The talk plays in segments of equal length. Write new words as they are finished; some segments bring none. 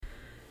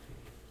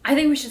I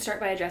think we should start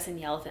by addressing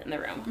the elephant in the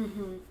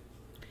room.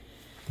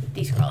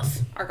 These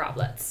girls. Our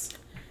goblets.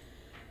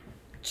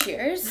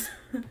 Cheers.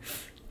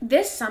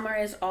 This summer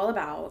is all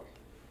about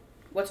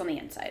what's on the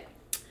inside.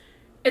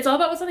 It's all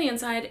about what's on the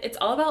inside. It's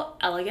all about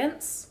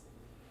elegance.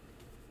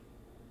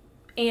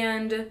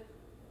 And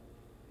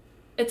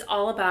it's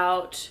all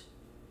about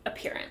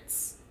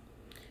appearance.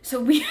 So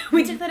we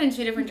took that in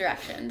 2 different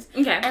directions.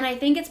 Okay. And I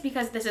think it's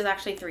because this is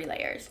actually 3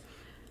 layers.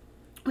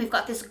 We've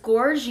got this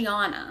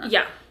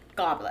Gorgiana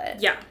goblet.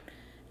 Yeah.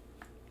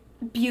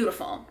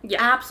 Beautiful. Yeah.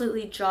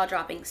 Absolutely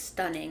jaw-dropping,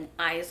 stunning.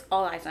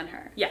 All eyes on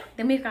her. Yeah.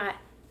 Then we've got...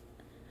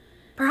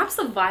 Perhaps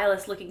the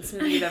vilest looking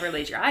smoothie you've ever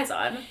laid your eyes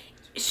on.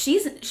 She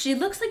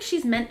looks like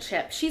she's mint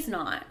chip. She's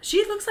not.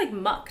 She looks like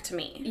muck to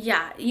me.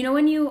 Yeah. You know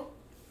when you...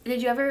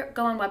 Did you ever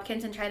go on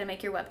Webkinz and try to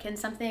make your Webkinz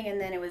something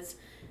and then it was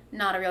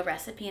not a real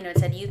recipe and it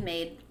said you've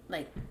made,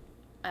 like,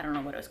 I don't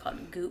know what it was called,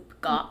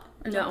 gop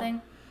or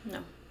something? No.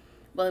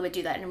 Well, it would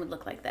do that and it would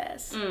look like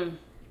this.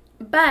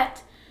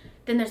 But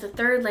then there's a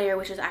 3rd layer,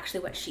 which is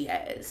actually what she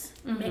is.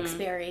 Mixed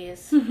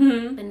berries,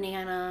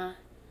 banana,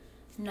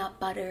 nut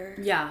butter.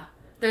 Yeah.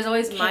 There's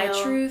always kale. my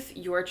truth,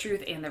 your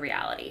truth, and the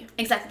reality.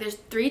 Exactly. There's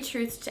 3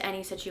 truths to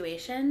any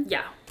situation.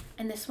 Yeah.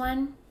 And this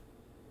one,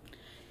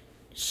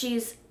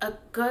 she's a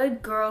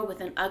good girl with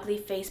an ugly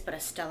face but a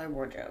stellar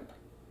wardrobe.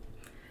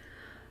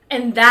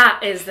 And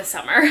that is the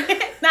summer.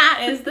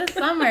 That is the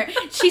summer.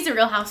 She's a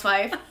real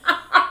housewife.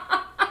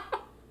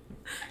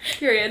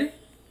 Period.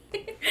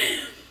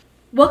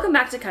 Welcome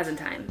back to Cousin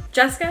Time.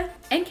 Jessica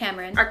And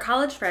Cameron are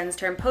college friends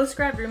turned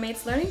post-grad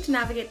roommates learning to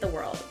navigate the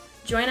world.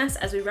 Join us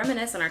as we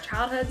reminisce on our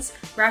childhoods,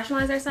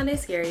 rationalize our Sunday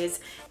scaries,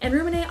 and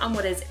ruminate on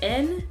what is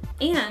in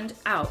and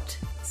out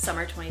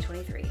summer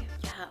 2023.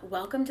 Yeah,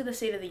 welcome to the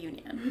State of the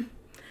Union.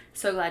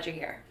 So glad you're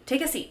here.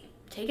 Take a seat.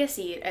 Take a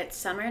seat. It's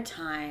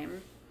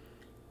summertime.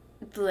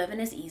 The living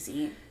is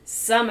easy.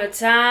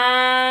 Summertime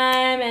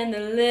and the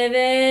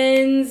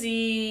living's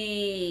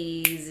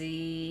easy.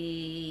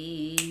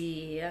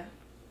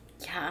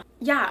 Yeah.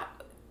 Yeah.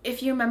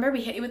 If you remember,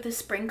 we hit you with the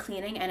spring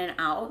cleaning in and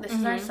out. This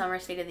is our summer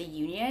State of the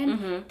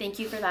Union. Thank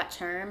you for that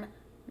term,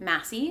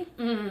 Massey,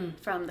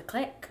 from The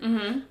Click.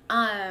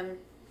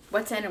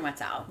 What's in and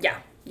what's out? Yeah.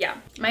 Yeah.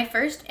 My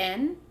first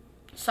in,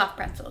 soft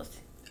pretzels.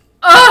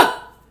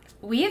 Oh!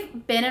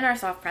 We've been in our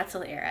soft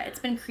pretzel era. It's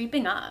been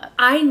creeping up.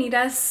 I need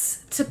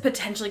us to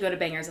potentially go to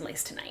Bangers and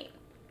Lace tonight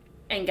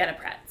and get a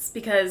Pretz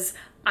because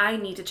I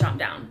need to chomp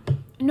down.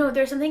 No,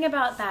 there's something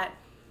about that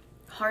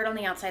hard on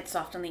the outside,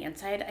 soft on the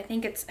inside. I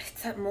think it's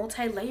that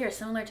multi-layer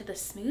similar to the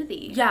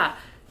smoothie. Yeah,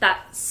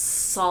 that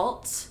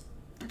salt,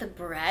 The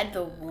bread,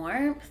 the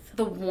warmth.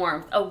 the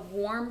warmth, a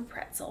warm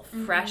pretzel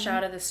fresh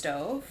out of the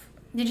stove.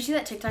 Did you see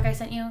that TikTok I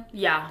sent you?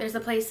 Yeah. There's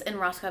a place in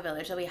Roscoe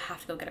Village that we have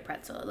to go get a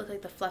pretzel. It looked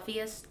like the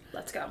fluffiest,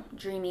 Let's go.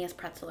 dreamiest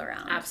pretzel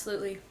around.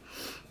 Absolutely.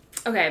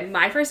 Okay,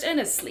 my first in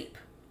is sleep.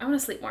 I want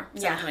to sleep more.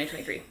 Yeah.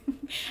 2023.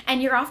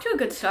 And you're off to a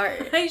good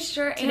start. I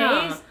sure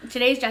am.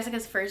 Today's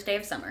Jessica's first day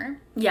of summer.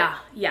 Yeah,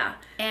 yeah.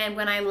 And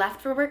when I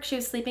left for work, she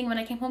was sleeping. When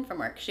I came home from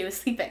work, she was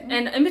sleeping.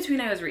 And in between,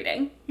 I was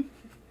reading.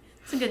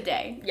 It's a good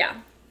day.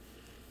 Yeah.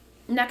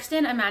 Next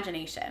in,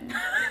 imagination.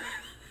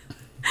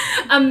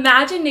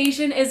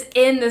 Imagination is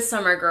in the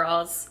summer,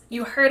 girls.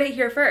 You heard it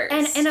here first.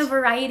 And in a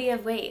variety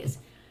of ways.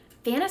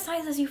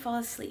 Fantasize as you fall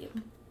asleep.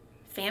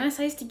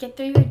 Fantasize to get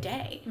through your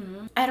day.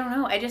 I don't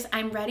know.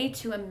 I'm ready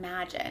to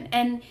imagine.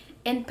 And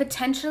in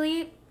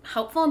potentially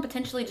helpful and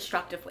potentially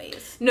destructive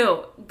ways.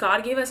 No,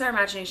 God gave us our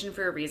imagination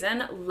for a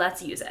reason.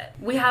 Let's use it.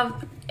 We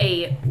have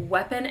a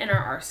weapon in our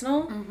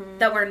arsenal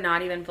that we're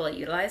not even fully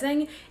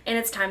utilizing, and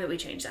it's time that we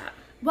change that.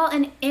 Well,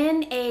 and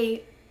in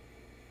a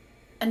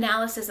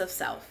analysis of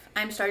self,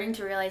 I'm starting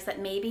to realize that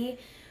maybe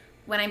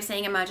when I'm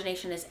saying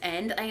imagination is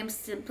end, I am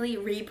simply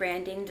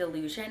rebranding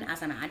delusion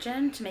as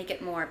imagine to make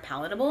it more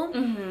palatable.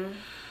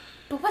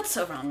 But what's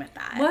so wrong with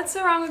that? What's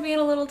so wrong with being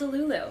a little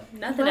delulu?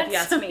 Nothing, if you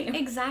ask me.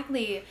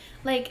 Exactly.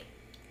 Like,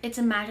 it's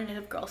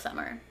imaginative girl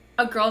summer.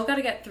 A girl's got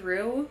to get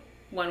through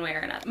one way or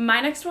another.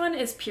 My next one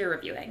is peer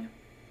reviewing.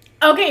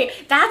 Okay,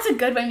 that's a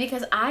good one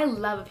because I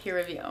love a peer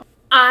review.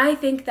 I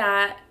think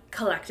that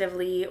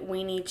collectively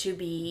we need to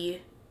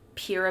be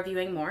peer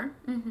reviewing more,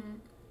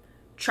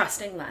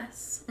 trusting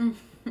less.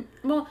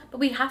 Well, but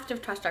we have to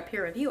trust our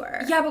peer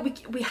reviewer. Yeah, but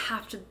we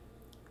have to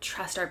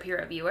trust our peer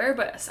reviewer,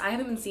 but I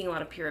haven't been seeing a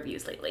lot of peer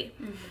reviews lately.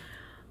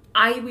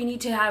 We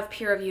need to have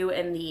peer review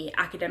in the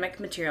academic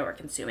material we're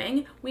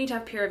consuming. We need to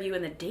have peer review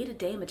in the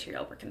day-to-day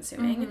material we're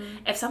consuming.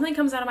 If something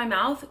comes out of my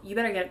mouth, you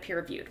better get it peer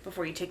reviewed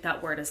before you take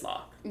that word as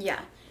law.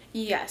 Yeah.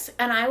 Yes.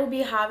 And I will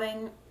be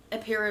having a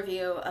peer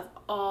review of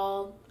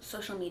all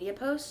social media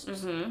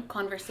posts,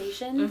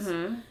 conversations,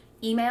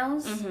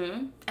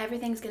 emails.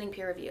 Everything's getting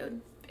peer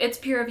reviewed. It's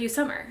peer review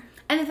summer.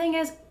 And the thing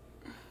is,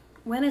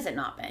 when has it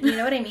not been? You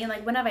know what I mean?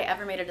 Like, when have I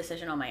ever made a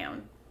decision on my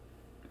own?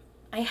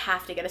 I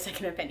have to get a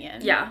second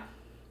opinion. Yeah.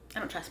 I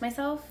don't trust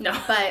myself. No.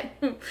 But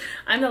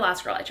I'm the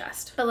last girl I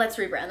trust. But let's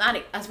rebrand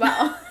that as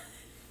well.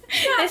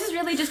 This is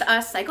really just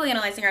us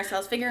psychoanalyzing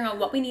ourselves, figuring out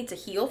what we need to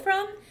heal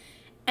from,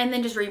 and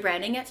then just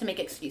rebranding it to make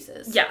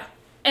excuses. Yeah.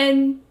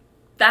 And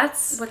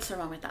That's What's so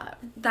wrong with that?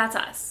 That's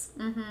us.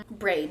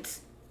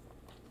 Braids.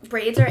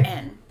 Braids are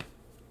in.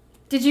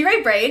 Did you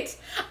write braids?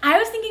 I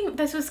was thinking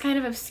this was kind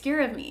of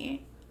obscure of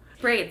me.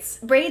 Braids.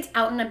 Braids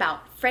out and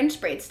about. French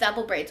braids,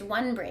 double braids,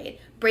 one braid.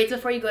 Braids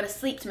before you go to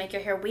sleep to make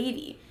your hair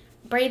wavy.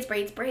 Braids,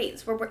 braids,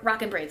 braids. We're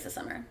rocking braids this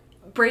summer.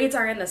 Braids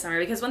are in the summer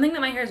because one thing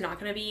that my hair is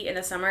not going to be in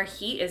the summer,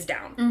 heat is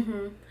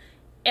down.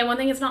 And one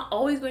thing it's not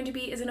always going to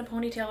be is in a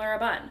ponytail or a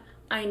bun.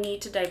 I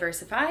need to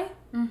diversify,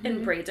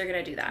 and braids are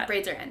going to do that.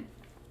 Braids are in.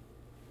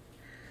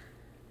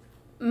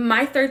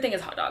 My third thing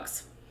is hot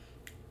dogs.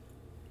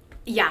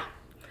 Yeah.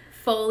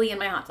 Fully in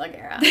my hot dog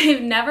era.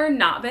 They've never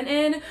not been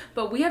in,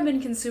 but we have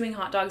been consuming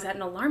hot dogs at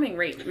an alarming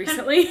rate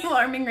recently.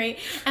 Alarming rate.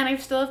 And I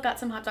still have got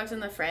some hot dogs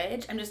in the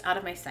fridge. I'm just out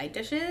of my side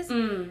dishes.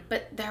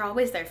 But they're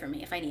always there for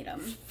me if I need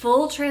them.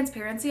 Full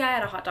transparency, I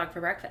had a hot dog for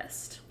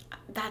breakfast.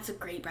 That's a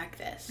great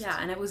breakfast. Yeah,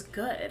 and it was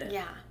good.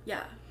 Yeah.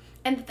 Yeah.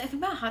 And the thing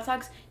about hot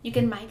dogs, you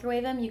can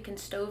microwave them, you can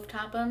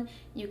stovetop them,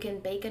 you can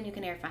bake them, you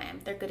can air fry them.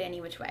 They're good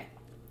any which way.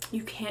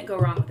 You can't go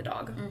wrong with a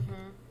dog.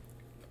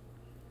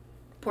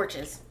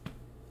 Porches.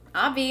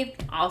 Obvi.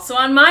 Also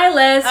on my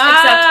list,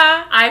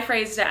 except I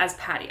phrased it as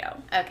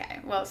patio.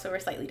 Okay, well, so we're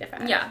slightly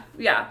different.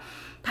 Yeah.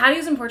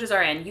 Patios and porches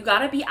are in. You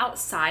gotta be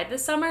outside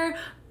this summer,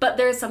 but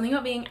there's something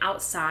about being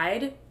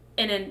outside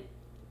in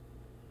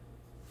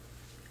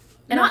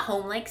a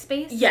home-like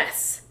space?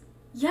 Yes.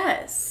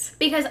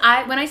 Because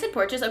when I said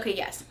porches, okay,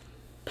 yes.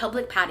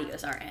 Public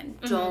patios are in.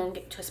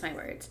 Don't twist my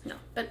words. No.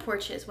 But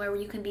porches, where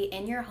you can be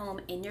in your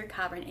home, in your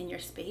cavern, in your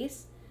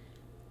space,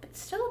 but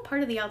still a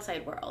part of the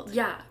outside world.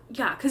 Yeah,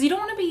 because you don't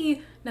want to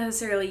be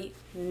necessarily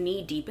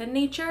knee-deep in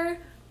nature,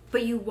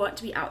 but you want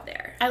to be out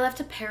there. I love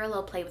to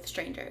parallel play with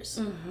strangers.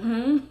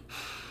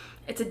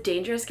 It's a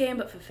dangerous game,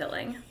 but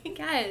fulfilling.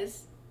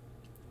 Guys.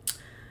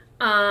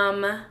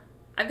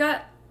 I've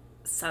got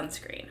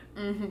sunscreen.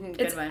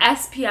 It's one.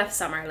 SPF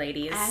summer,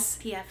 ladies.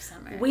 SPF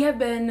summer. We have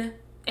been,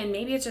 and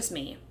maybe it's just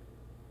me,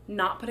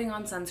 not putting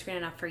on sunscreen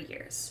enough for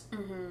years.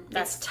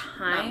 That's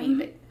time. Not me,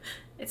 but...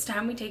 It's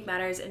time we take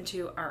matters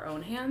into our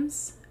own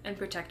hands and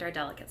protect our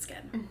delicate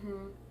skin.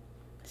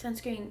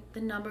 Sunscreen, the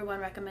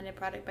 #1 recommended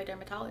product by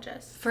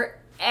dermatologists. For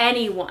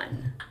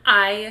anyone.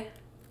 I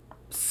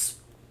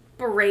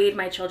sprayed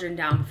my children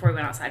down before we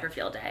went outside for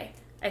field day.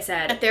 I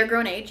said... At their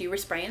grown age, you were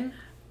spraying?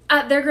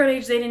 At their grown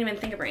age, they didn't even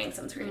think of bringing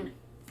sunscreen.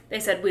 They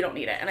said, we don't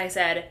need it. And I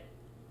said,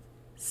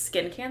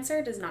 skin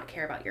cancer does not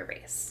care about your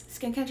race.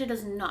 Skin cancer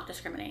does not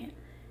discriminate.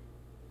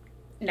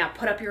 Now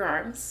put up your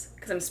arms,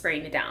 because I'm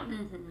spraying it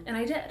down. And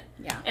I did.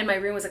 Yeah. And my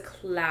room was a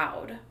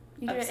cloud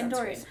You of did it sunscreen.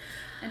 indoors.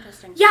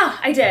 Interesting. Yeah,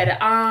 I did.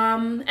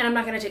 And I'm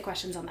not going to take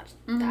questions on that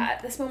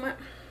at this moment.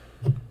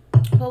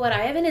 Well, what I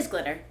have in is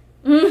glitter.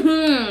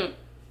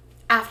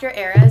 After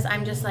eras,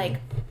 I'm just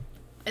like,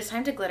 it's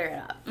time to glitter it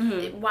up.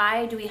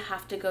 Why do we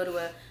have to go to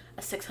a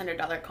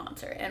 $600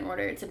 concert in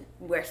order to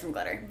wear some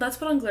glitter? Let's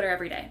put on glitter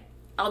every day.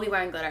 I'll be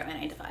wearing glitter at my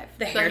 9 to 5.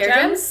 The hair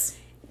gems?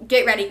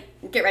 Get ready,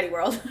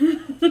 world.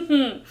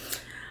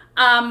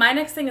 My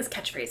next thing is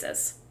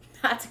catchphrases.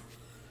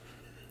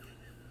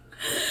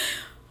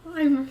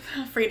 I'm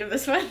afraid of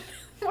this one.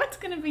 What's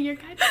gonna be your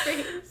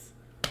catchphrase?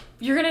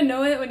 You're gonna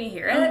know it when you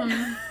hear it.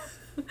 And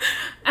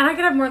I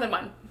could have more than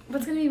one.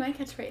 What's gonna be my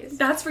catchphrase?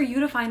 That's for you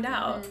to find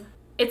out.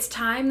 It's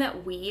time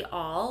that we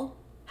all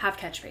have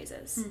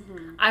catchphrases.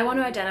 I want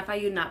to identify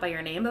you not by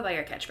your name, but by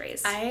your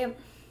catchphrase. I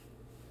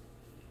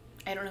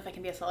don't know if I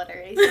can be a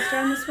solidarity sister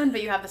on this one,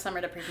 but you have the summer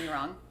to prove me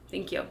wrong.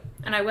 Thank you.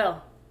 And I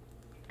will.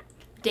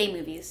 Day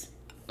movies.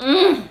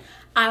 I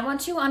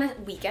want to, on a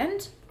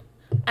weekend,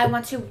 I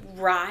want to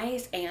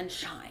rise and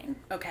shine,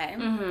 okay?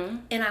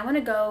 And I want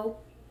to go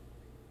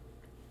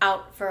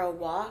out for a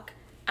walk,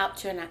 out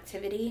to an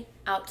activity,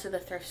 out to the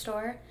thrift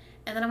store,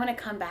 and then I want to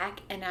come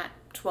back and at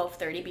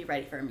 12:30 be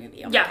ready for a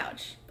movie on my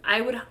couch.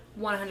 I would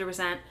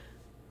 100%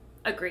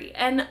 agree.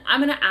 And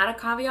I'm going to add a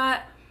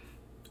caveat.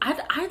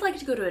 I'd like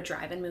to go to a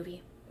drive-in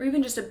movie, or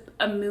even just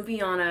a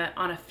movie on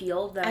a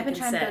field that I've been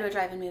trying to sit. go to a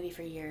drive-in movie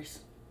for years.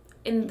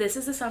 And this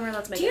is the summer,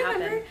 let's make it happen.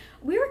 Do you remember?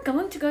 We were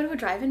going to go to a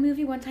drive-in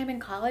movie one time in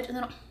college, and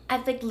then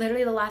at like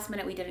literally the last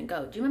minute we didn't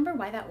go. Do you remember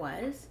why that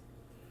was?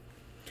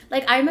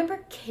 Like, I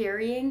remember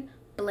carrying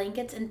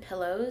blankets and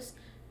pillows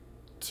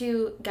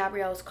to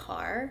Gabrielle's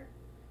car,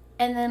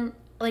 and then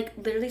like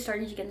literally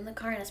starting to get in the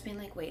car and us being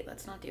like, wait,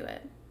 let's not do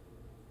it.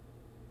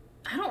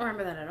 I don't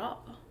remember that at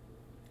all.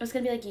 It was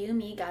gonna be like you,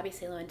 me, Gabby,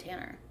 Salo, and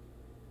Tanner.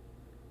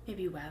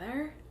 Maybe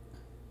weather?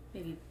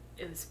 Maybe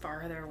it was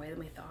farther away than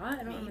we thought?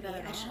 I don't remember that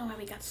at all. I just don't know why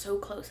we got so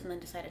close and then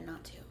decided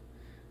not to.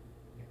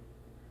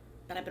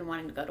 But I've been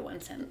wanting to go to one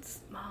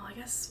since. Well, I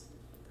guess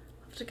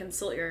I'll have to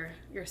consult your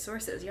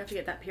sources. You have to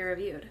get that peer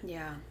reviewed.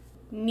 Yeah.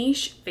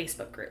 Niche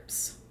Facebook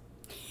groups.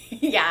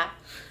 Yeah.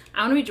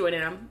 I want to be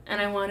joining them,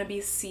 and I want to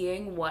be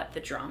seeing what the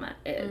drama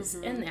is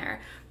in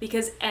there,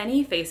 because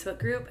any Facebook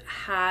group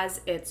has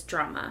its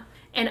drama,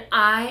 and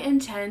I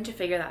intend to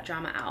figure that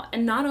drama out.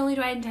 And not only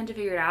do I intend to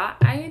figure it out,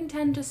 I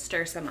intend to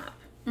stir some up.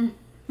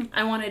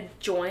 I want to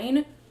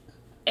join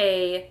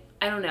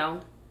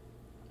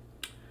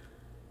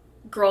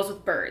girls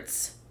with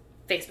birds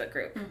Facebook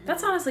group.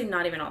 That's honestly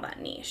not even all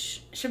that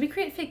niche. Should we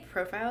create fake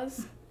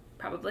profiles?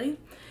 Probably.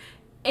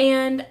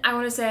 And I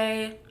want to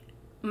say,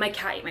 my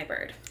cat ate my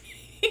bird.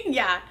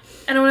 Yeah.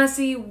 And I want to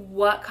see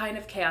what kind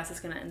of chaos is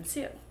going to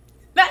ensue.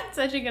 That's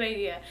such a good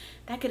idea.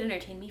 That could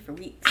entertain me for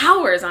weeks.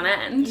 Hours on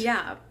end.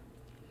 Yeah.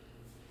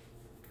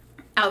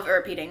 Outfit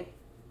repeating.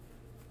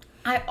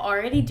 I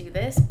already do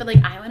this, but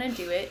like I want to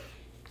do it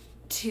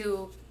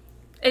to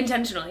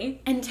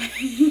intentionally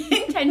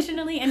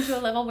intentionally and to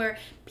a level where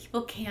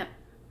people can't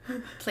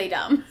play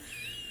dumb.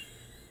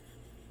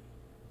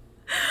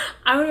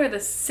 I would wear the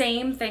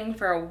same thing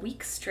for a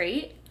week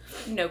straight,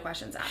 no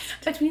questions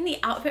asked. Between the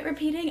outfit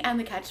repeating and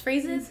the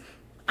catchphrases,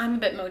 I'm a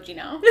bit moji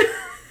now.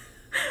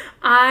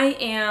 I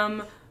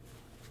am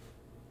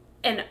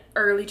an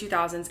early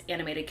 2000s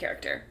animated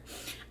character.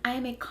 I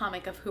am a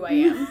comic of who I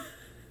am.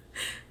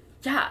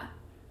 Yeah.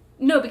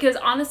 No, because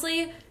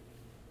honestly,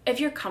 if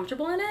you're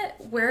comfortable in it,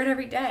 wear it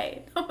every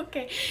day.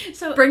 Okay.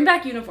 So bring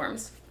back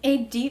uniforms. A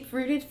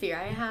deep-rooted fear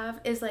I have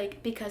is,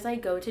 like, because I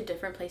go to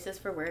different places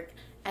for work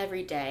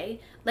every day,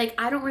 like,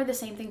 I don't wear the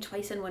same thing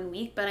twice in 1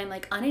 week, but I'm,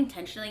 like,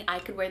 unintentionally, I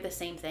could wear the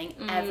same thing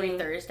every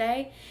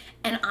Thursday,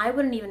 and I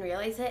wouldn't even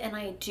realize it, and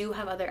I do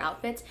have other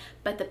outfits,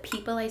 but the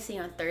people I see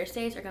on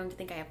Thursdays are going to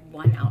think I have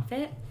one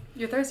outfit.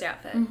 Your Thursday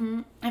outfit.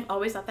 I've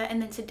always thought that,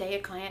 and then today a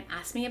client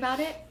asked me about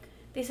it.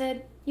 They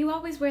said, you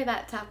always wear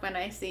that top when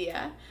I see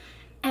ya.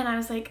 And I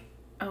was like,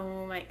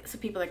 oh my, so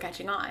people are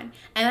catching on.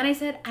 And then I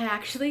said, I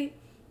actually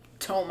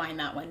don't mind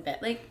that one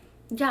bit. Like,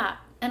 yeah,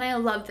 and I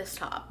love this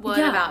top. What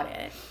about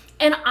it?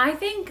 And I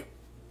think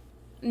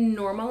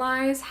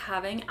normalize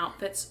having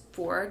outfits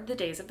for the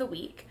days of the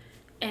week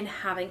and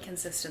having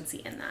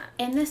consistency in that.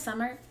 In the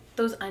summer,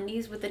 those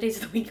undies with the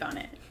days of the week on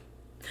it.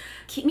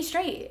 Keep me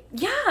straight.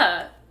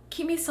 Yeah.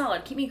 Keep me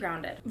solid. Keep me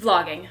grounded.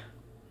 Vlogging.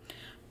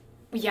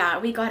 Yeah,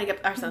 we gotta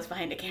get ourselves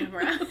behind a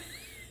camera.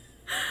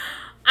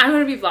 I'm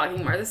going to be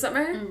vlogging more this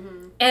summer.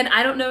 And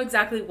I don't know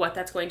exactly what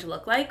that's going to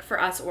look like for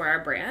us or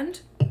our brand.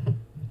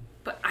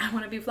 But I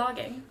want to be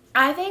vlogging.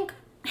 I think,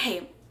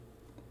 hey,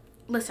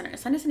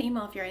 listeners, send us an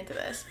email if you're into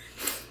this.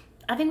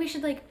 I think we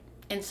should, like,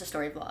 Insta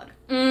story vlog.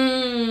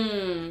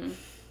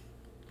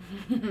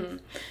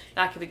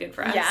 That could be good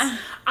for us. Yeah.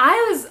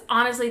 I was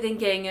honestly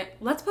thinking,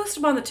 let's post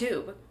them on the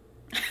tube.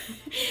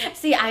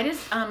 See, I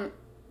just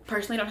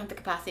personally don't have the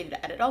capacity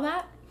to edit all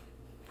that.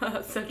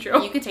 That's so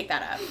true. You could take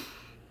that up.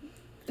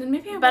 And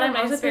maybe I But I'm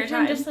also also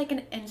picturing just like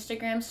an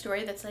Instagram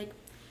story that's like,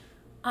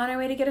 on our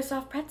way to get a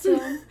soft pretzel.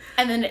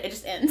 And then it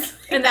just ends.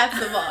 And that's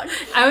the vlog.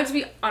 I want to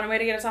be on our way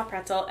to get a soft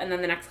pretzel, and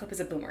then the next clip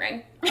is a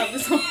boomerang of the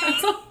soft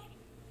pretzel.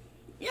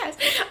 Yes.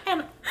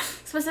 And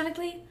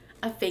specifically,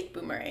 a fake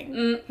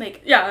boomerang.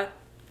 Like, yeah.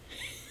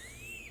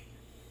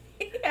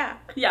 Yeah.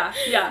 Yeah,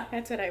 yeah.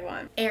 That's what I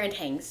want. Errand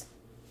hangs.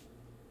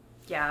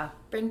 Yeah.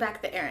 Bring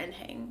back the errand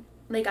hang.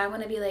 Like, I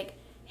want to be like,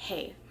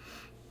 hey,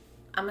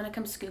 I'm going to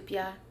come scoop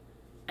ya,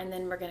 and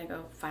then we're going to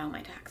go file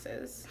my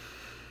taxes.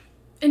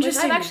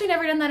 Interesting. Which I've actually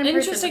never done that in person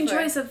Interesting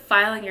before. choice of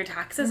filing your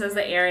taxes as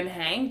the errand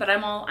hang, but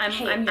I'm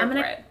here I'm for gonna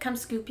it. come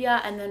scoop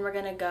ya, and then we're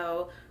gonna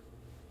go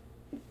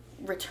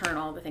return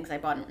all the things I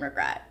bought and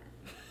regret.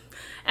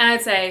 And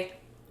I'd say,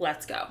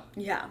 let's go.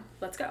 Yeah.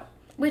 Let's go.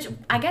 Which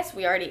I guess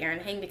we already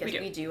errand hang because We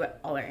do. we do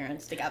all our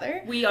errands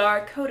together. We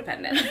are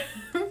codependent.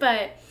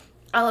 But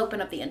I'll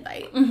open up the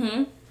invite.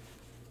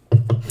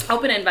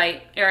 Open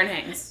invite, errand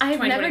hangs. I've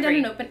never done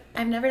 2023.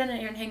 an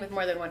errand hang with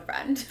more than one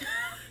friend.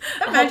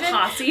 A whole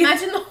posse.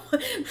 Imagine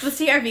the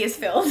CRV is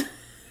filled.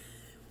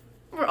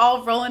 We're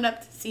all rolling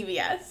up to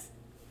CVS.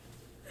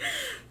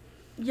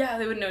 Yeah,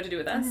 they wouldn't know what to do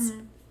with us.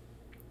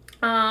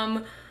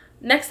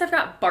 Next I've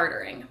got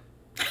bartering.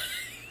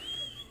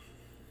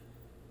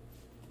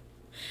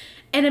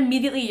 And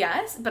immediately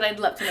yes, but I'd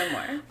love to know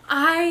more.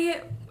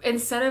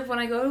 Instead of when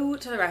I go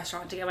to the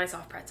restaurant to get my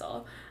soft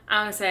pretzel,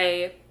 I want to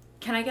say,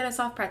 can I get a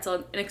soft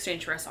pretzel in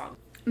exchange for a song?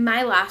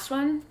 My last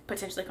one,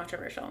 potentially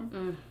controversial.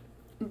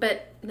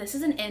 But this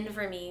is an end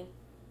for me,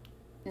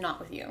 not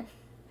with you.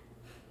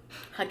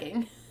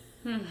 Hugging.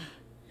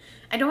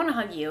 I don't want to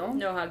hug you.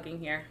 No hugging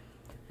here.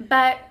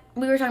 But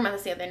we were talking about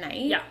this the other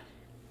night. Yeah.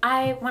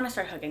 I want to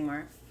start hugging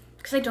more.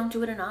 Because I don't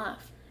do it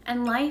enough.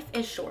 And life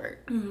is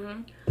short.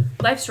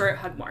 Life's short,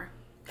 hug more.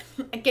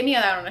 Give me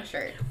that on a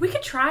shirt. We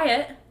could try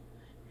it.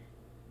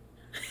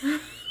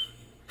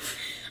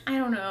 I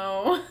don't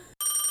know.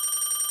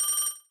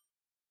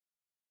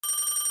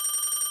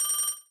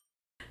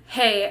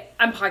 Hey,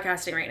 I'm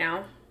podcasting right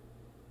now.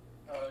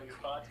 You're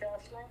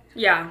podcasting?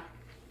 Yeah.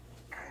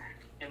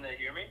 Can they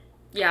hear me?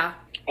 Yeah.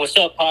 What's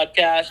up,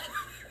 podcast?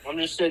 I'm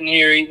just sitting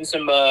here eating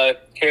some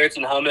carrots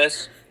and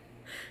hummus.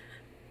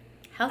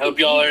 Healthy Hope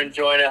y'all food. are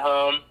enjoying at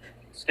home.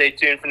 Stay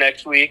tuned for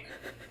next week.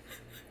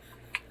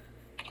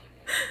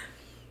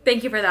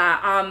 Thank you for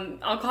that.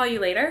 I'll call you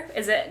later.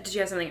 Did you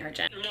have something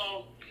urgent?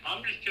 No,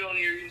 I'm just chilling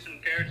here eating some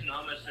carrots and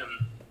hummus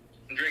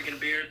and drinking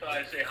beer. Thought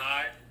I'd say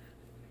hi.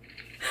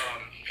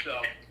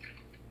 So,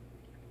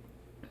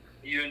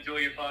 you enjoy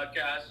your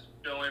podcast.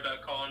 Don't worry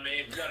about calling me.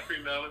 If you got a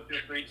free moment, feel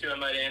free to. I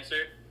might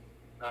answer.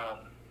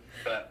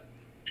 But,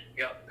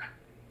 yep.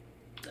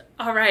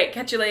 All right,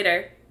 catch you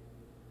later.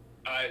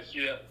 Alright,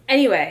 see ya.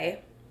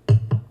 Anyway,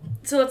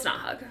 so let's not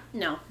hug.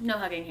 No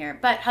hugging here,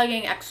 but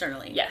hugging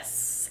externally.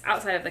 Yes,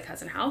 outside of the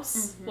cousin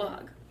house, we'll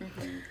hug.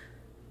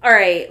 All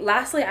right,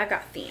 lastly, I've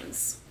got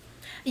themes.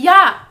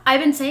 Yeah, I've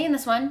been saying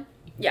this one.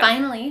 Yeah.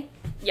 Finally.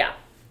 Yeah.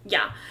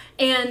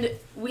 And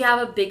we have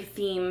a big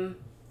theme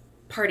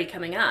party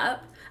coming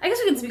up. I guess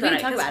we can speak We on can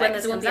it talk because about when it,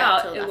 this 'cause it comes won't be out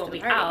out, till it after won't the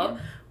be party. out.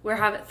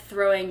 We're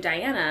throwing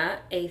Diana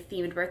a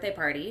themed birthday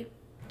party.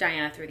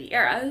 Diana Through the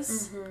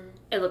Eras.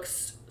 It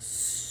looks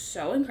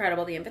so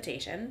incredible, the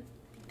invitation.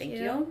 Thank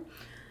you.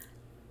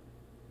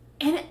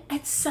 And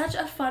it's such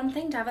a fun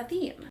thing to have a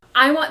theme.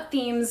 I want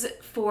themes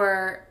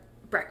for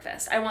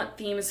breakfast. I want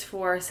themes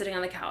for sitting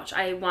on the couch.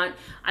 I want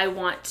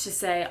to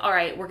say, all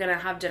right, we're going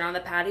to have dinner on the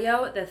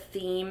patio. The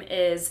theme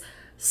is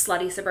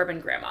slutty suburban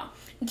grandma.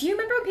 Do you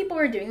remember when people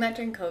were doing that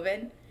during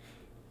COVID?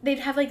 They'd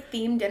have like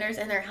themed dinners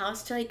in their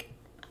house to like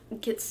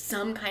get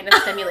some kind of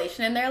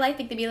stimulation in their life.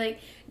 Like they'd be like,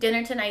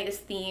 dinner tonight is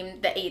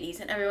themed the 80s,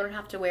 and everyone would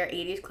have to wear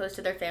 80s clothes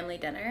to their family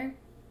dinner.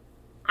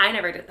 I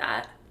never did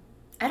that.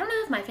 I don't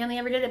know if my family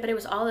ever did it, but it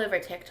was all over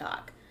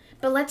TikTok.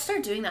 But let's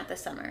start doing that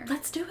this summer.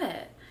 Let's do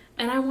it.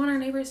 And I want our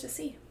neighbors to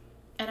see.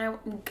 And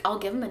I'll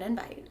give them an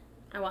invite.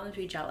 I want them to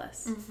be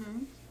jealous.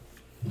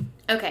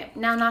 Okay,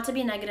 now not to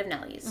be negative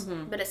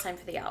Nellies, but it's time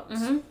for the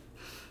outs.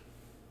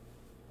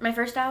 My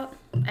first out,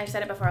 I've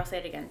said it before, I'll say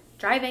it again.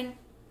 Driving,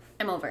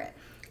 I'm over it.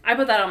 I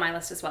put that on my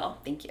list as well.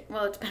 Thank you.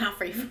 Well, it's been out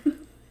for you.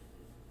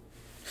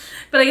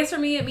 But I guess for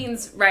me, it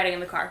means riding in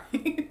the car.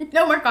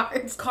 No more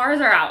cars. Cars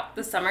are out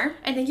this summer.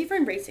 And thank you for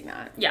embracing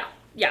that.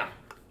 Yeah.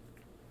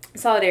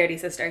 Solidarity,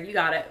 sister. You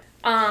got it.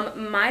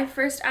 My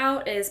first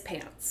out is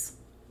pants.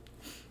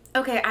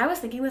 Okay, I was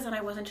thinking this and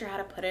I wasn't sure how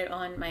to put it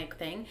on my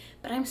thing,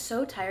 but I'm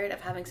so tired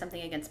of having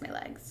something against my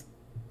legs.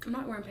 I'm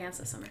not wearing pants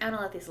this summer. I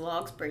don't let these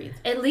logs breathe.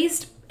 At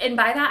least, and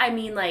by that I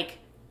mean like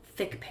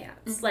thick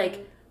pants.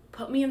 Like,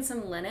 put me in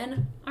some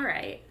linen. All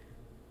right.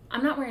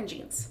 I'm not wearing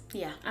jeans.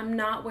 Yeah. I'm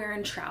not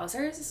wearing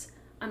trousers.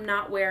 I'm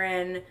not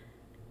wearing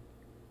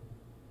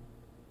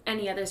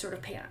any other sort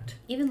of pant.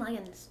 Even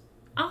leggings.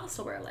 I'll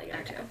also wear a legging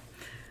or two.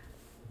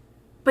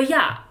 But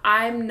yeah,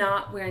 I'm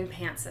not wearing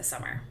pants this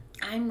summer.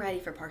 I'm ready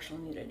for partial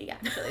nudity,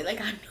 actually.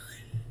 Like, I'm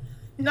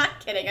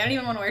not kidding. I don't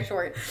even want to wear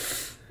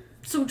shorts.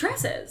 So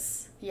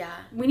dresses. Yeah.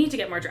 We need to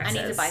get more dresses.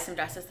 I need to buy some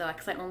dresses, though,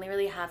 because I only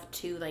really have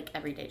 2, like,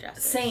 everyday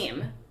dresses.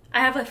 Same. I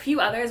have a few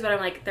others, but I'm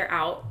like, they're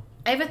out.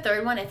 I have a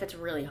third one if it's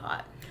really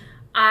hot.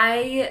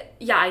 I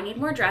need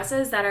more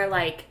dresses that are,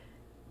 like,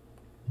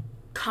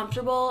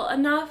 comfortable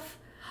enough.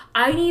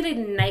 I need a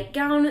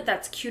nightgown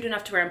that's cute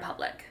enough to wear in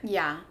public.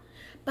 Yeah.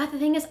 But the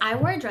thing is, I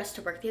wore a dress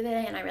to work the other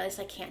day, and I realized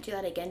I can't do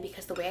that again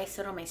because the way I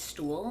sit on my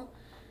stool,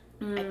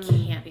 I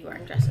can't be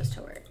wearing dresses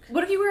to work.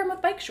 What if you wear them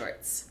with bike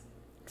shorts?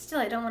 Still,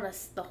 I don't want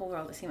the whole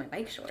world to see my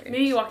bike shorts.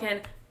 Maybe you walk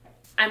in,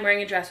 I'm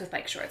wearing a dress with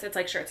bike shorts. It's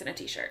like shirts and a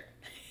t-shirt.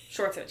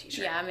 Shorts and a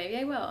t-shirt. Yeah, maybe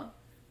I will.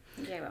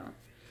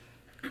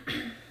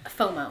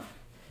 FOMO.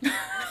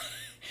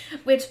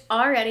 Which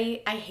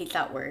already, I hate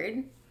that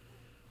word.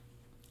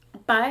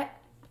 But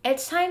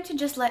it's time to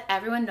just let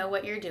everyone know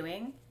what you're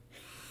doing.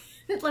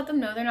 Let them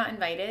know they're not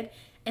invited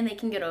and they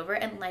can get over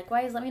it. And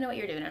likewise, let me know what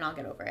you're doing and I'll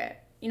get over it.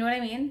 You know what I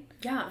mean?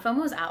 Yeah.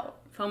 FOMO's out.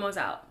 FOMO's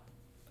out.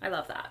 I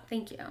love that.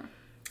 Thank you.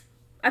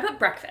 I put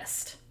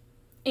breakfast.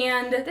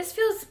 And This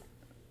feels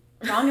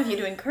wrong of you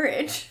to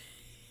encourage.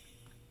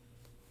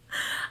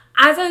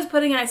 as I was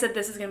putting it, I said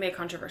this is going to be a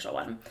controversial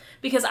one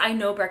because I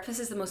know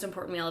breakfast is the most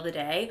important meal of the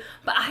day,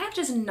 but I have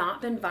just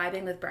not been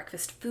vibing with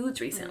breakfast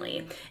foods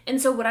recently.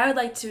 And so what I would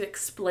like to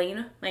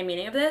explain my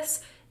meaning of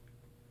this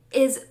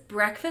is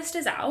breakfast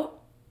is out.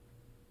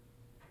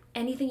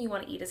 Anything you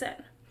want to eat is in.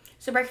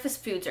 So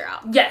breakfast foods are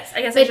out. Yes,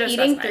 I guess I But should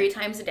eating specify. 3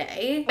 times a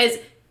day. Is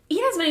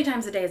eat as many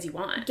times a day as you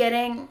want.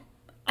 Getting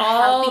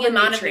All healthy the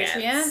amount nutrients.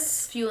 of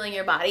nutrients fueling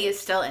your body is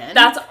still in.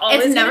 That's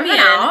always It's never gonna be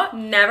been in, out.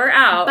 Never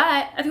out.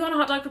 But if you want a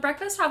hot dog for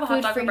breakfast, have a hot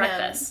food dog for freedom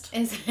breakfast.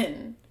 is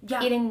in.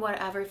 Yeah. Eating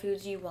whatever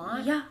foods you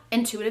want. Yeah.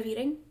 Intuitive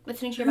eating.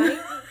 Listening to your body.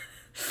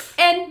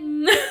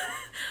 And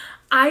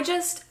I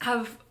just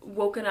have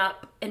woken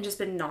up and just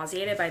been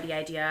nauseated by the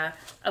idea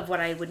of what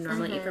I would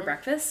normally eat for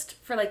breakfast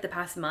for like the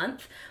past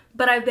month.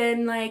 But I've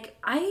been like,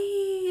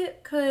 I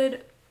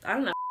could, I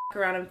don't know,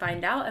 around and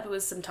find out if it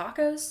was some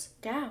tacos.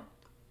 yeah.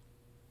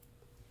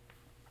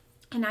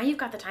 And now you've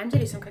got the time to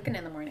do some cooking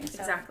in the morning. So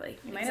Exactly.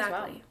 You might as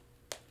well.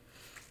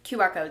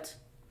 QR codes.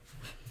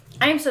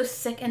 I am so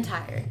sick and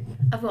tired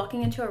of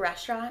walking into a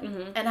restaurant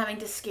and having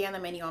to scan the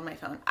menu on my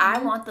phone. I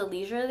want the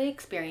leisurely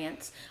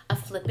experience of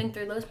flipping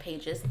through those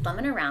pages,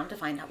 thumbing around to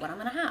find out what I'm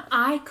going to have.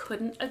 I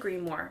couldn't agree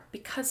more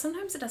because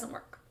sometimes it doesn't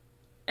work.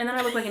 And then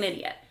I look like an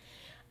idiot.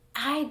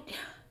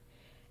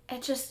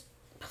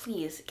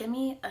 Please, give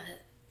me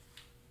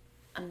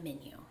a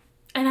menu.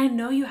 And I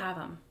know you have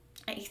them.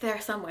 Is there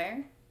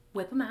somewhere?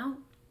 Whip them out.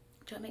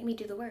 Don't make me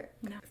do the work.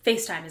 No.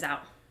 FaceTime is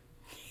out.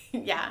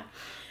 Yeah.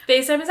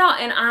 FaceTime is out.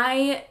 And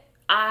I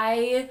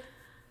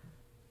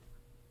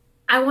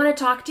want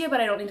to talk to you, but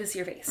I don't need to see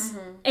your face.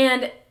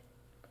 And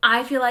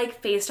I feel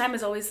like FaceTime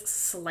is always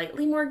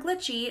slightly more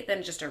glitchy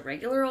than just a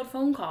regular old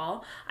phone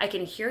call. I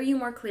can hear you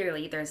more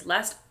clearly. There's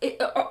less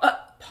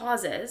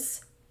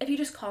pauses if you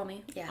just call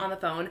me on the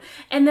phone.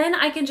 And then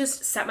I can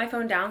just set my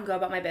phone down, go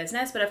about my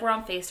business. But if we're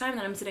on FaceTime,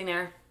 then I'm sitting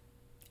there.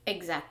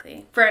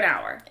 Exactly. For an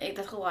hour.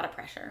 That's a lot of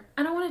pressure.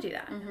 I don't want to do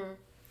that.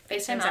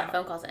 FaceTime out,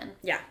 phone calls in.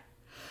 Yeah.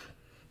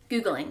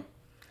 Googling.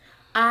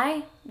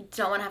 I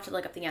don't want to have to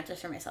look up the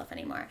answers for myself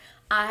anymore.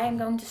 I'm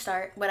going to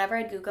start, whatever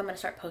I Google, I'm going to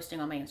start posting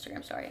on my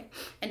Instagram story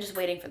and just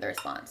waiting for the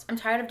response. I'm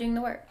tired of doing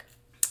the work.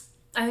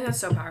 I think that's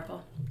so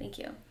powerful. Thank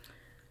you.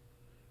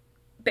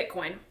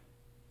 Bitcoin.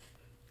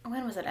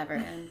 When was it ever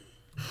in?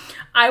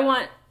 I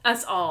want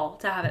us all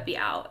to have it be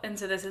out. And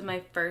so this is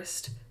my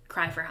first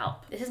cry for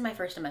help. This is my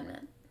First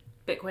Amendment.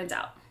 Bitcoin's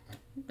out.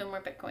 No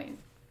more Bitcoin.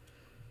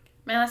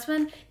 My last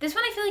one, this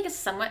one I feel like has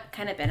somewhat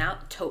kind of been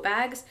out. Tote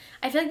bags.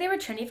 I feel like they were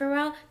trendy for a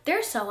while.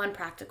 They're so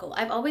unpractical.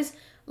 I've always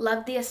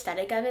loved the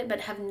aesthetic of it,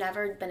 but have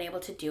never been able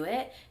to do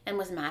it and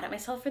was mad at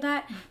myself for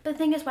that. But the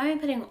thing is, why am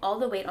I putting all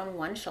the weight on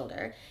one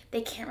shoulder?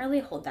 They can't really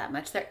hold that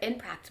much. They're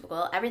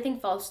impractical. Everything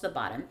falls to the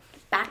bottom.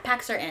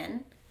 Backpacks are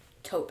in.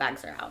 Tote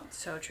bags are out.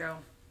 So true.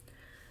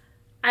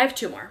 I have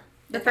two more.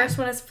 The first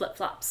one is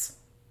flip-flops.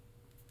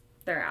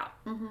 They're out.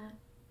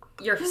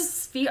 Your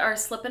feet are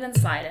slipping and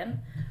sliding.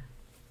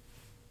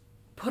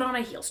 Put on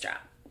a heel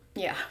strap.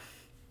 Yeah.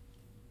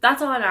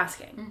 That's all I'm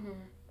asking.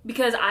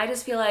 Because I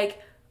just feel like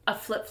a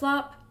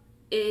flip-flop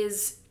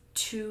is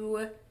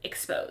too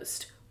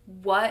exposed.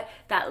 What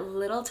that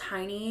little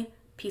tiny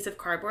piece of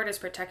cardboard is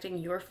protecting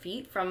your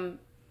feet from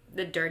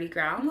the dirty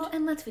ground. Well,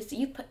 and let's face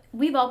it,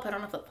 we've all put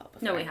on a flip-flop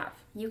before. No, we have.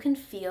 You can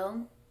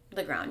feel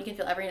the ground. You can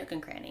feel every nook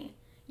and cranny.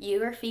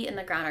 Your feet and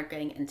the ground are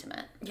getting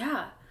intimate.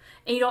 Yeah.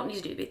 And you don't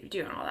need to be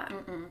doing all that.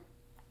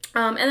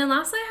 And then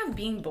lastly, I have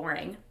being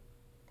boring.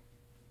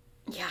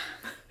 Yeah.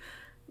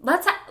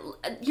 Let's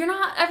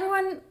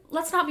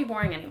not be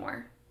boring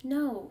anymore.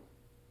 No.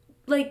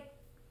 Like,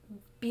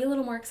 be a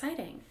little more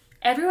exciting.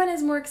 Everyone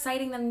is more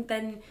exciting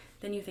than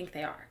you think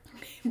they are.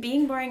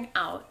 Being boring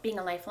out, being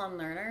a lifelong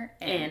learner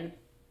in.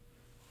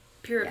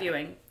 Peer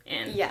reviewing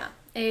in. Yeah,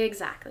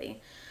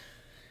 exactly.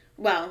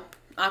 Well,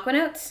 Aqua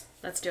Notes.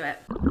 Let's do it.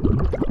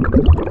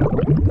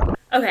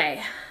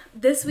 Okay,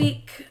 this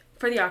week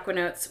for the Aqua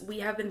Notes, we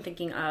have been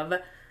thinking of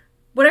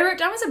what I wrote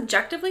down was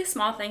objectively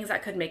small things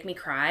that could make me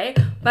cry,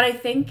 but I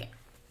think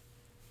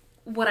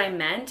what I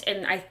meant,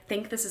 and I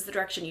think this is the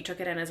direction you took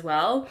it in as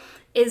well,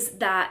 is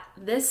that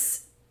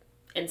this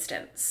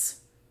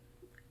instance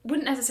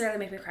wouldn't necessarily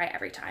make me cry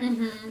every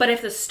time. But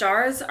if the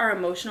stars are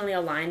emotionally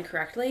aligned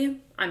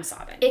correctly, I'm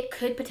sobbing. It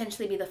could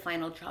potentially be the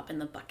final drop in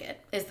the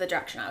bucket, is the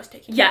direction I was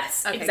taking.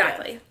 Yes, okay,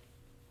 exactly.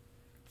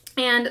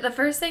 Good. And the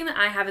first thing that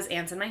I have is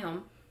ants in my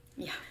home.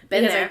 Yeah,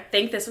 Because I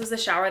think this was the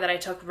shower that I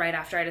took right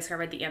after I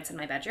discovered the ants in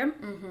my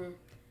bedroom.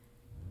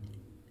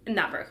 And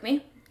that broke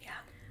me. Yeah.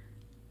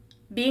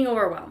 Being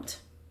overwhelmed.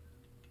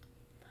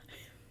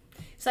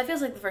 So that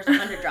feels like the first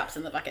 100 drops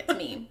in the bucket to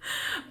me.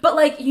 But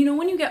like, you know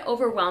when you get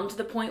overwhelmed to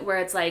the point where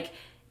it's like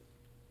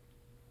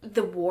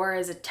the war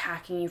is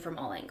attacking you from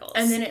all angles.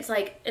 And then it's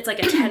like a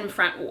 10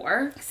 front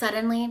war.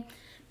 Suddenly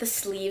the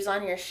sleeves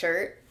on your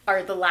shirt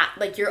are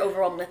like you're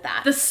overwhelmed with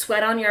that. The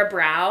sweat on your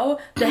brow,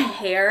 the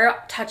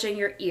hair touching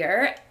your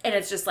ear, and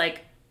it's just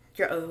like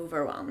you're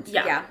overwhelmed.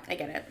 Yeah, I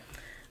get it.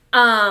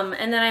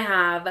 And then I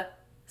have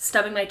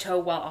stubbing my toe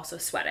while also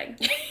sweating.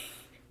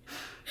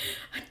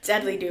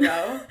 Deadly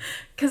duo.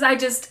 Because I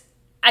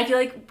feel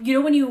like, you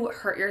know when you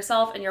hurt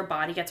yourself and your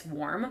body gets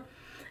warm,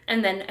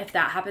 and then if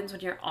that happens when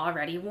you're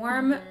already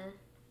warm,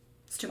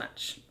 it's too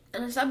much.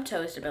 And the sub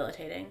toe is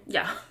debilitating.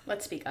 Yeah.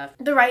 Let's speak up.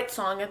 The right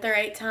song at the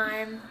right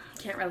time.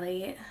 Can't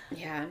relate.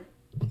 Yeah.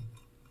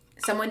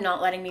 Someone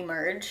not letting me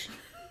merge.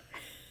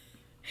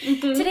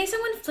 Today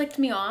someone flicked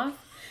me off.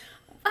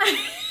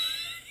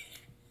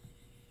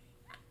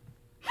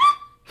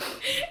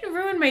 It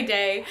ruined my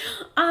day.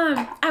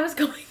 I was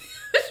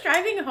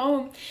driving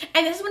home,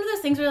 and this is one of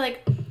those things where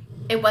like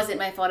it wasn't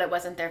my fault, it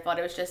wasn't their fault,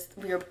 it was just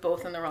we were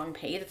both on the wrong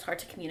page. It's hard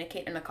to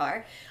communicate in a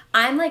car.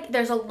 I'm like,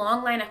 there's a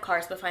long line of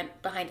cars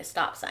behind a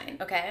stop sign,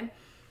 okay?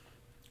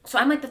 So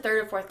I'm like the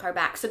third or fourth car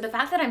back. So the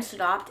fact that I'm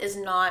stopped is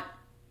not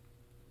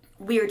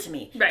weird to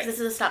me. Right. This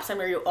is a stop sign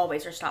where you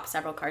always are stopped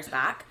several cars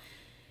back.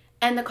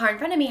 And the car in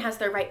front of me has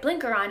their right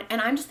blinker on, and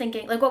I'm just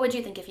thinking, like, what would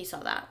you think if you saw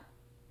that?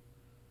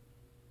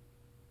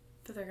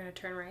 So they're going to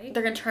turn right?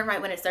 They're going to turn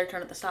right when it's their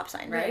turn at the stop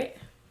sign, right?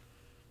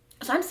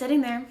 So I'm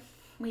sitting there,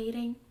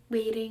 waiting.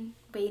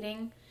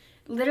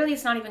 Literally,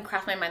 it's not even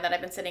crossed my mind that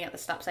I've been sitting at the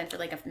stop sign for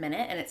like a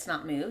minute and it's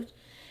not moved.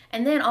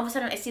 And then all of a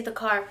sudden I see the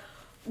car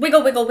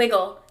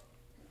wiggle,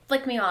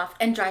 flick me off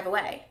and drive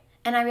away.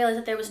 And I realized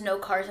that there was no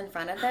cars in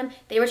front of them.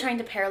 They were trying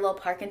to parallel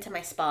park into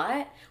my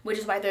spot, which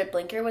is why their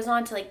blinker was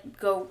on to like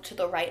go to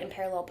the right and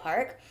parallel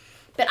park.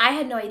 But I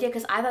had no idea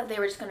because I thought they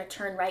were just going to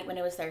turn right when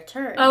it was their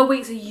turn. Oh,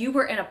 wait, so you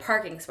were in a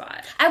parking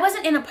spot. I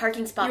wasn't in a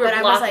parking spot, You were but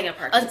I was like, blocking a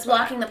parking I was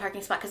blocking the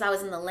parking spot because I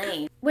was in the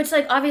lane. Which,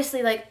 like,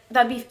 obviously, like,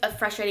 that'd be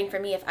frustrating for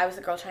me if I was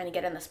the girl trying to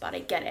get in the spot. I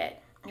get it.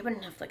 I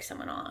wouldn't have flicked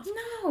someone off.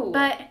 No.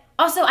 But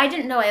also, I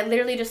didn't know. I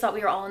literally just thought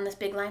we were all in this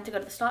big line to go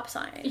to the stop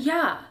sign.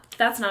 Yeah.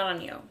 That's not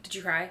on you. Did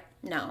you cry?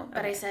 No.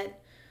 But I said,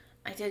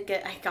 I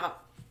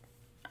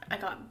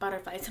got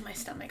butterflies in my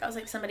stomach. I was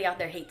like, somebody out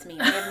there hates me.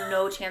 I have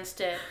no chance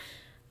to...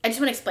 I just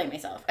want to explain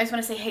myself. I just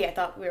want to say, hey, I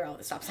thought we were all at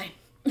the stop sign.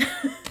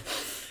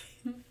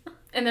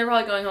 And they're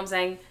probably going home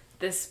saying,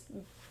 this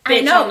I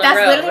bitch know. on the That's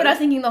road. literally what I was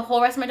thinking the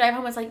whole rest of my drive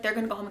home was like, they're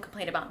going to go home and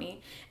complain about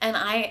me. And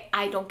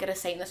I don't get a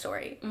say in the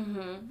story.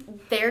 Mm-hmm.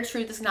 Their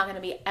truth is not going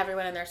to be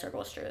everyone in their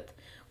circle's truth.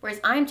 Whereas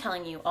I'm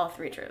telling you all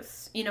three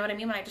truths. You know what I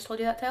mean when I just told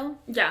you that tale?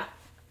 Yeah.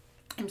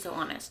 I'm so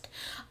honest.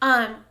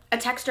 A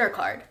text or a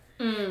card.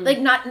 Like,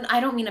 I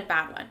don't mean a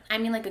bad one. I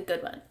mean, like, a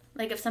good one.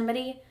 Like, if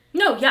somebody...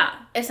 No, yeah.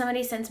 If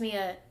somebody sends me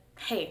a,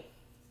 hey,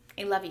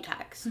 I love you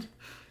text,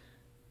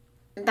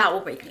 that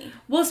will break me.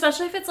 Well,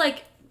 especially if it's,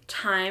 like,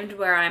 timed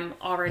where I'm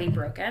already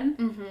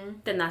broken,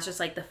 then that's just,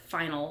 like, the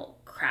final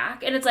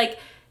crack. And it's, like,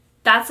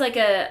 that's, like,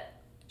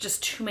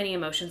 just too many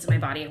emotions in my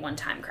body at one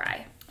time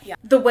cry. Yeah.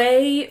 The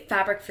way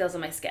fabric feels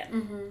on my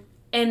skin.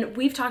 And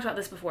we've talked about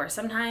this before.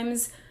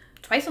 Sometimes...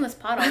 Twice on this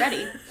pod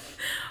already.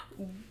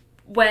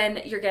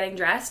 When you're getting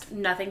dressed,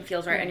 nothing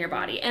feels right on your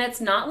body. And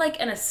it's not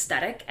like an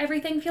aesthetic,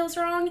 everything feels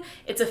wrong.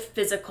 It's a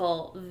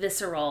physical,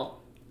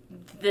 visceral,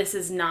 this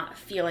is not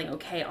feeling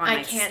okay on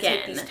my skin. I can't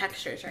take these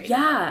textures right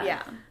now.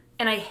 Yeah.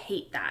 And I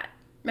hate that.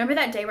 Remember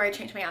that day where I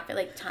changed my outfit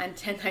like 10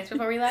 times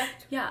before we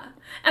left? Yeah.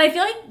 And I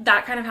feel like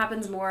that kind of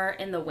happens more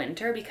in the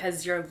winter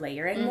because you're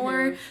layering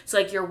more. So,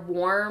 like, you're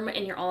warm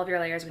in all of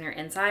your layers when you're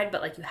inside, but,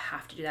 like, you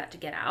have to do that to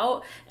get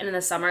out. And in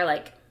the summer,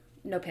 like...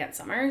 no pants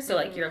summer, so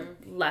like you're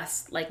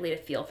less likely to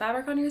feel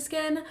fabric on your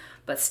skin,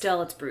 but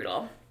still it's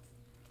brutal.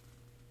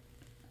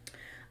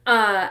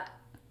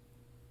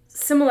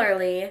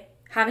 Similarly,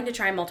 having to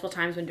try multiple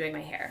times when doing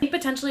my hair.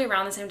 Potentially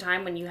around the same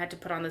time when you had to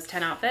put on those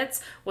 10 outfits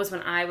was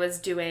when I was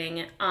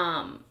doing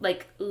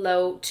like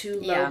low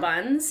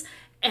buns,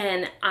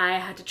 and I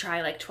had to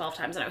try like 12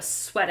 times and I was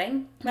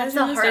sweating. That's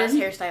the hardest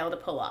hairstyle to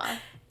pull off.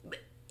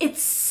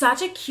 It's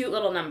such a cute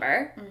little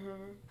number.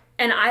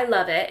 And I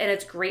love it, and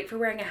it's great for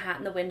wearing a hat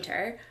in the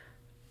winter,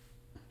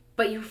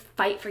 but you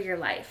fight for your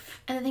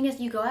life. And the thing is,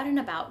 you go out and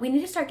about. We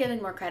need to start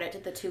giving more credit to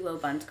the two low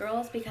buns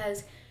girls,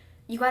 because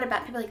you go out and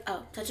about, people are like,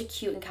 oh, such a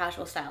cute and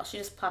casual style. She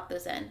just popped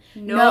those in.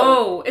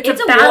 No, it's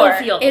a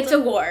battlefield. It's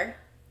a war.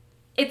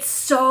 It's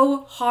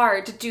so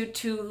hard to do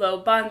two low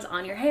buns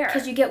on your hair.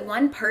 Because you get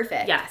one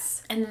perfect.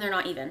 Yes. And then they're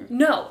not even.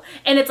 No.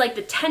 And it's like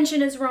the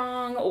tension is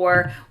wrong,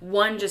 or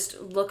one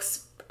just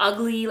looks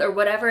ugly, or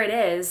whatever it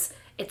is.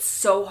 It's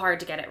so hard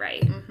to get it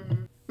right.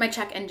 My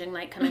check engine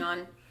light coming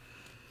on.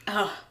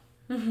 Oh.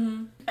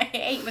 I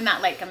hate when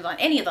that light comes on.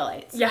 Any of the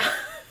lights. Yeah.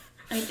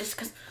 I mean, just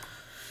because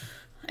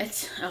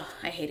it's... Oh,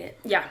 I hate it.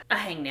 Yeah. A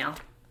hangnail.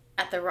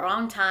 At the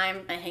wrong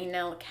time, a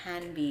hangnail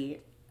can be...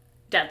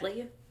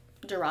 deadly.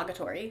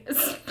 Derogatory.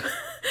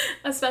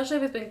 Especially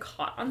if it's been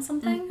caught on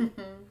something.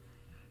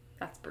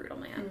 That's brutal,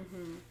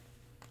 man.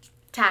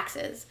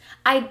 Taxes.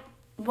 I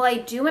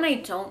do and I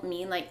don't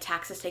mean, like,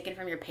 taxes taken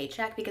from your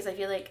paycheck, because I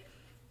feel like...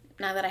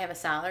 now that I have a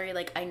salary,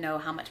 like, I know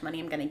how much money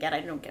I'm going to get. I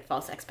don't get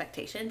false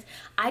expectations.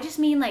 I just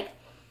mean, like,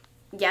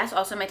 yes,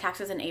 also my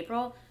taxes in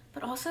April,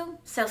 but also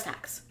sales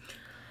tax.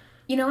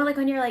 You know, like,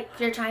 when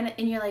you're trying to,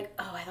 and you're like,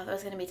 oh, I thought that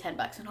was going to be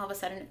 $10, and all of a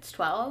sudden it's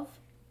 $12.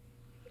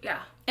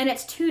 Yeah. And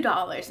it's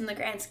 $2 in the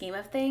grand scheme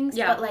of things.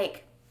 Yeah. But,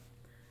 like,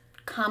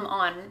 come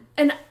on.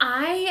 And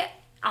I'm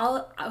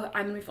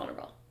going to be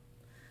vulnerable.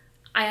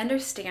 I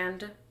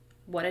understand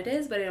what it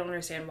is, but I don't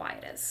understand why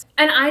it is.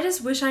 And I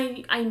just wish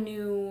I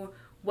knew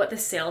what the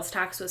sales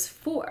tax was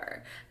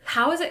for.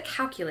 How is it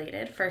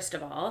calculated, first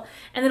of all?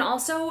 And then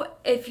also,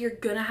 if you're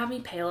gonna have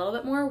me pay a little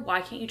bit more, why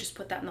can't you just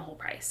put that in the whole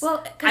price?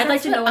 Well, I'd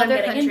like to know what other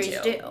I'm getting countries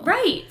into. do.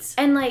 Right.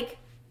 And like,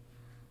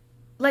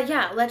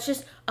 yeah, let's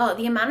just,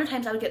 the amount of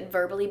times I would get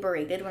verbally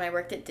berated when I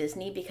worked at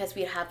Disney because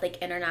we'd have, like,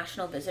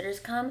 international visitors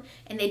come,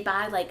 and they'd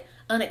buy, like,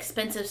 an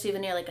expensive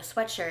souvenir, like a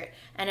sweatshirt,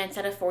 and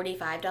instead of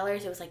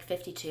 $45, it was, like,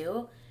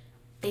 $52.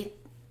 They'd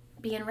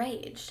be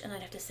enraged, and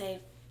I'd have to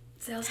say,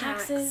 sales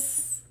taxes.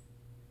 tax.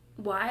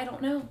 Why? I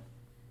don't know.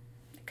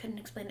 I couldn't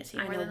explain it to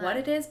you I more know than what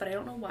that. it is, but I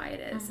don't know why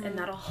it is, and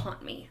that'll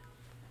haunt me.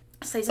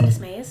 Slays and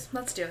dismays.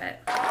 Let's do it.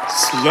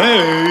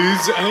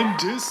 Slays and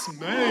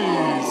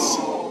dismays.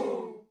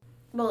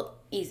 Well,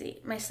 easy.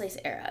 My slays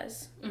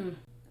eras.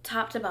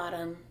 Top to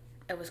bottom,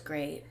 it was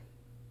great.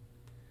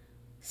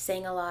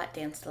 Sang a lot,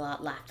 danced a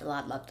lot, laughed a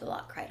lot, loved a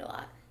lot, cried a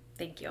lot.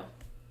 Thank you.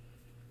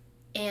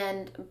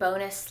 And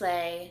bonus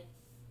slay,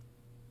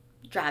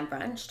 drag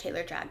brunch,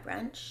 Taylor drag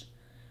brunch.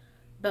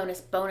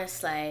 Bonus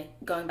slay,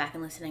 going back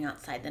and listening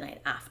outside the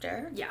night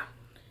after. Yeah.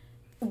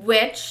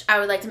 Which, I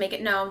would like to make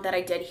it known that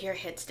I did hear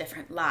Hits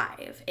Different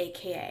live,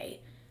 a.k.a.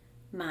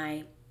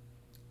 my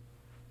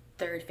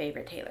third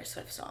favorite Taylor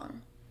Swift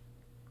song.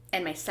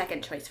 And my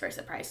second choice for a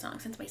surprise song,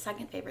 since my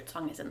second favorite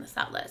song is in the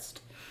set list.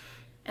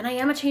 And I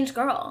am a changed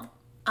girl.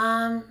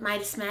 My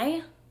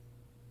dismay,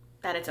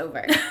 that it's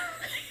over.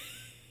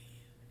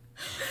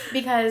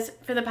 Because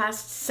for the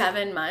past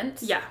 7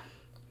 months... yeah.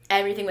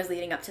 Everything was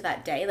leading up to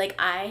that day. Like,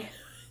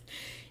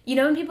 You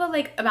know when people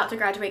like about to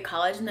graduate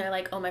college and they're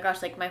like, oh my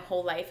gosh, like my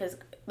whole life is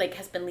like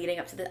has been leading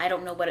up to this. I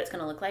don't know what it's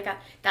gonna look like.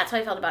 That's how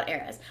I felt about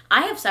Eras.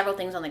 I have several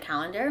things on the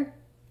calendar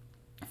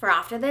for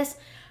after this,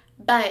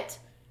 but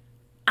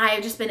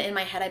I've just been in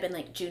my head. I've been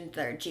like June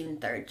 3rd, June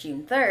 3rd,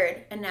 June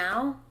 3rd, and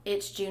now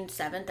it's June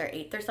 7th or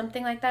 8th or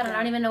something like that. Yeah. I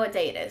don't even know what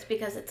day it is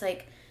because it's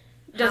like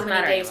how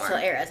many days till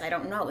Eras? I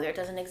don't know. It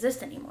doesn't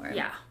exist anymore.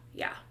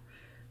 Yeah,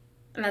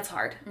 and that's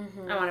hard.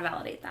 I want to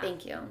validate that.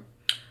 Thank you.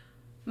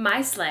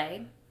 My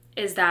slay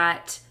is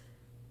that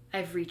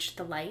I've reached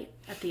the light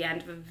at the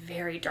end of a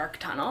very dark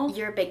tunnel.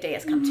 Your big day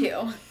has come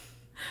too.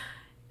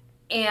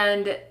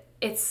 And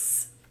it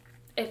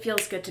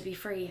feels good to be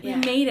free. Yeah.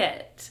 We made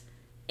it.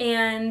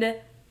 And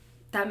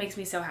that makes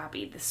me so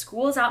happy. The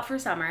school is out for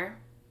summer.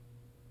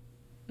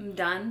 I'm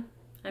done.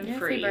 I'm You're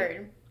free. A free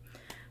bird.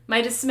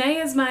 My dismay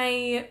is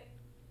my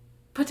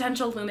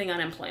potential looming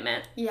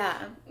unemployment.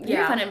 Yeah.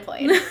 You're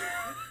unemployed.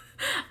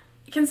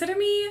 Consider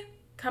me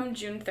come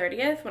June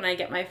 30th when I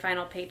get my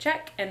final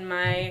paycheck and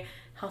my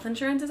health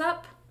insurance is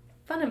up,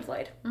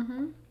 unemployed.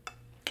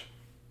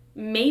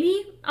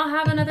 Maybe I'll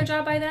have another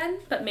job by then,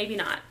 but maybe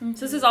not.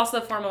 So this is also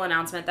a formal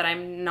announcement that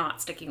I'm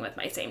not sticking with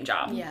my same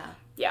job.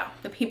 Yeah.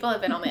 The people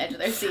have been on the edge of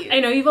their seat. I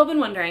know you've all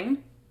been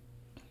wondering,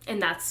 and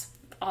that's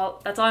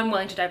all I'm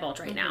willing to divulge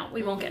right now.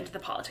 We won't get into the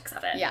politics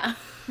of it. Yeah.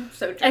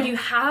 So true. If you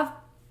have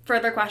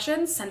further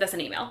questions, send us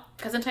an email.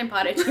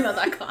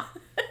 cousintimepod@gmail.com.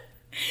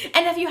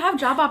 And if you have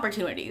job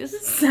opportunities,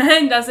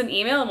 send us an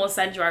email and we'll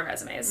send you our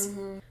resumes.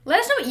 Let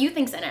us know what you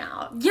think's in and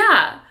out.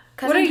 Yeah.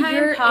 What are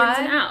your ins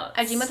and outs?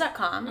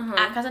 @gmail.com,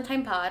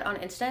 @cousintimepod on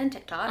Insta and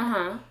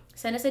TikTok.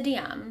 Send us a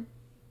DM.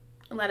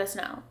 Let us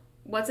know.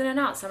 What's in and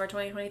out, summer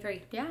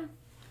 2023? Yeah.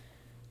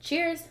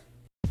 Cheers.